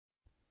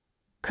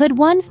Could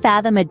one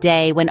fathom a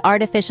day when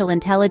artificial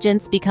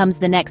intelligence becomes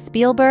the next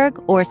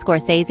Spielberg or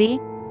Scorsese?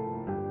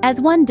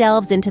 As one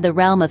delves into the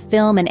realm of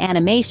film and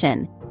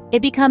animation,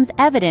 it becomes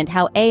evident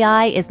how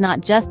AI is not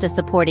just a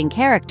supporting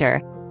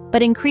character,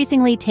 but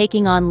increasingly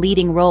taking on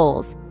leading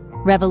roles,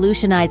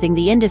 revolutionizing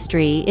the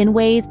industry in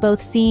ways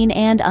both seen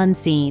and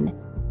unseen.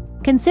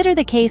 Consider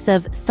the case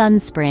of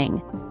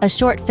Sunspring, a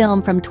short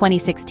film from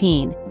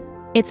 2016.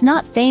 It's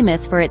not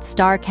famous for its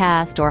star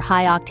cast or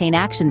high-octane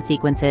action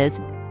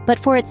sequences, but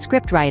for its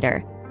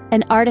scriptwriter,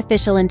 an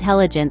artificial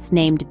intelligence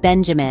named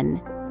Benjamin.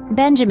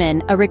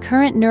 Benjamin, a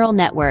recurrent neural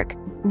network,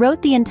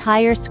 wrote the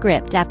entire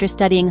script after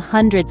studying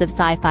hundreds of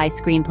sci-fi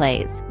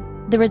screenplays.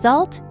 The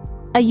result?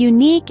 A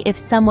unique, if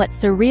somewhat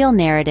surreal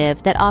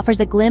narrative that offers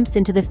a glimpse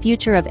into the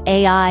future of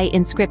AI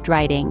in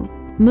scriptwriting.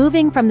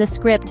 Moving from the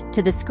script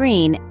to the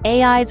screen,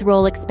 AI's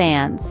role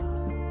expands.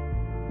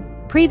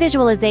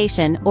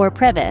 Previsualization, or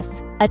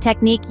previs, a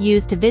technique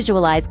used to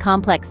visualize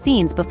complex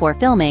scenes before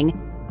filming,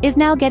 is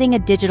now getting a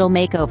digital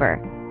makeover.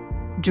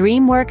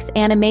 DreamWorks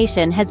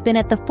Animation has been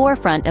at the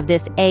forefront of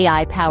this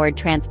AI-powered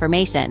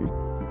transformation.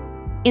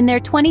 In their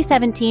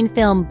 2017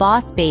 film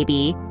Boss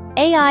Baby,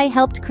 AI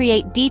helped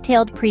create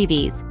detailed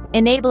previews,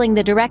 enabling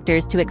the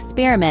directors to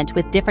experiment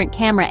with different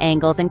camera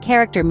angles and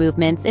character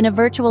movements in a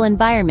virtual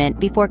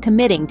environment before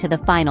committing to the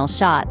final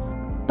shots.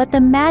 But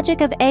the magic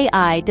of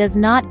AI does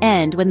not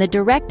end when the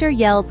director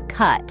yells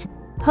 "cut."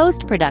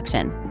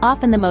 Post-production,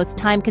 often the most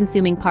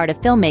time-consuming part of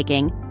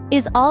filmmaking,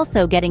 is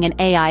also getting an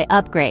AI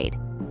upgrade.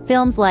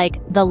 Films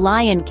like The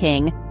Lion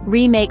King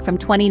remake from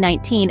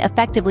 2019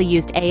 effectively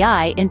used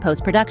AI in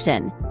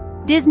post-production.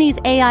 Disney's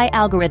AI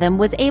algorithm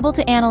was able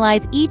to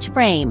analyze each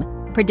frame,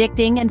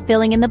 predicting and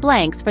filling in the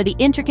blanks for the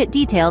intricate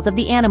details of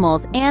the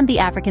animals and the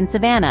African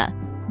savanna,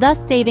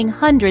 thus saving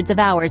hundreds of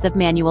hours of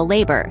manual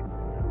labor.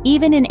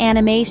 Even in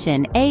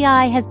animation,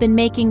 AI has been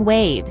making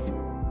waves.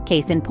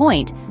 Case in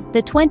point,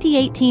 the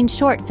 2018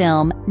 short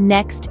film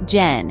Next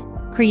Gen,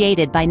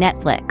 created by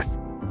Netflix.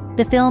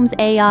 The film's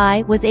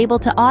AI was able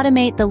to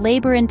automate the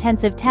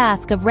labor-intensive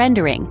task of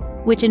rendering,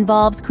 which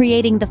involves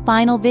creating the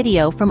final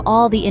video from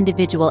all the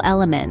individual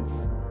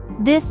elements.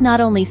 This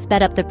not only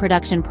sped up the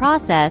production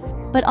process,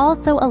 but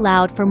also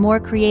allowed for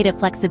more creative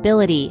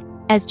flexibility,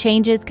 as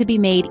changes could be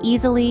made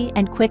easily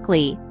and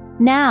quickly.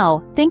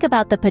 Now, think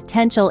about the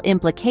potential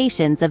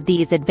implications of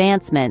these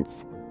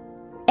advancements.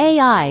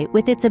 AI,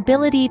 with its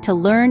ability to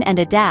learn and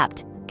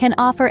adapt, can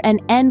offer an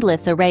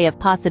endless array of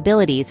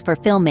possibilities for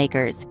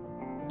filmmakers.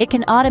 It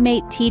can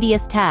automate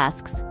tedious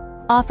tasks,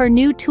 offer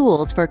new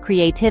tools for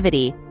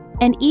creativity,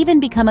 and even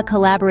become a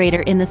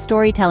collaborator in the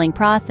storytelling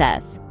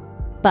process.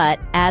 But,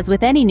 as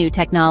with any new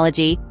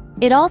technology,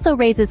 it also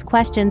raises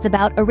questions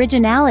about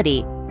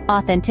originality,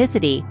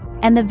 authenticity,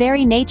 and the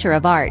very nature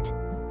of art.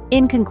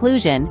 In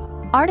conclusion,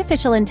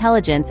 artificial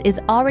intelligence is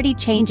already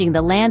changing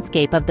the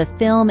landscape of the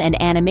film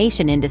and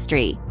animation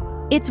industry.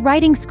 It's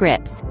writing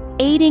scripts,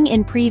 aiding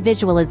in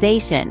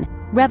pre-visualization,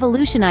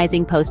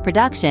 revolutionizing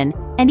post-production,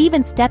 and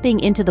even stepping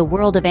into the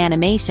world of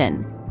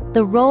animation.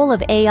 The role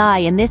of AI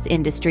in this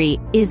industry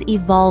is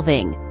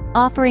evolving,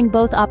 offering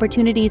both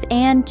opportunities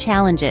and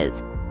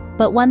challenges.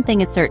 But one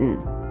thing is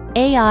certain: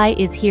 AI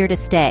is here to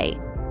stay,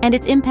 and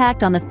its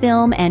impact on the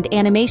film and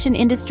animation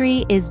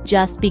industry is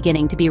just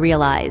beginning to be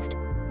realized.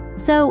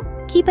 So,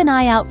 keep an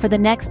eye out for the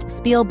next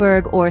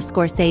Spielberg or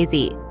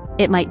Scorsese.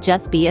 It might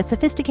just be a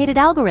sophisticated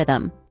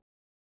algorithm.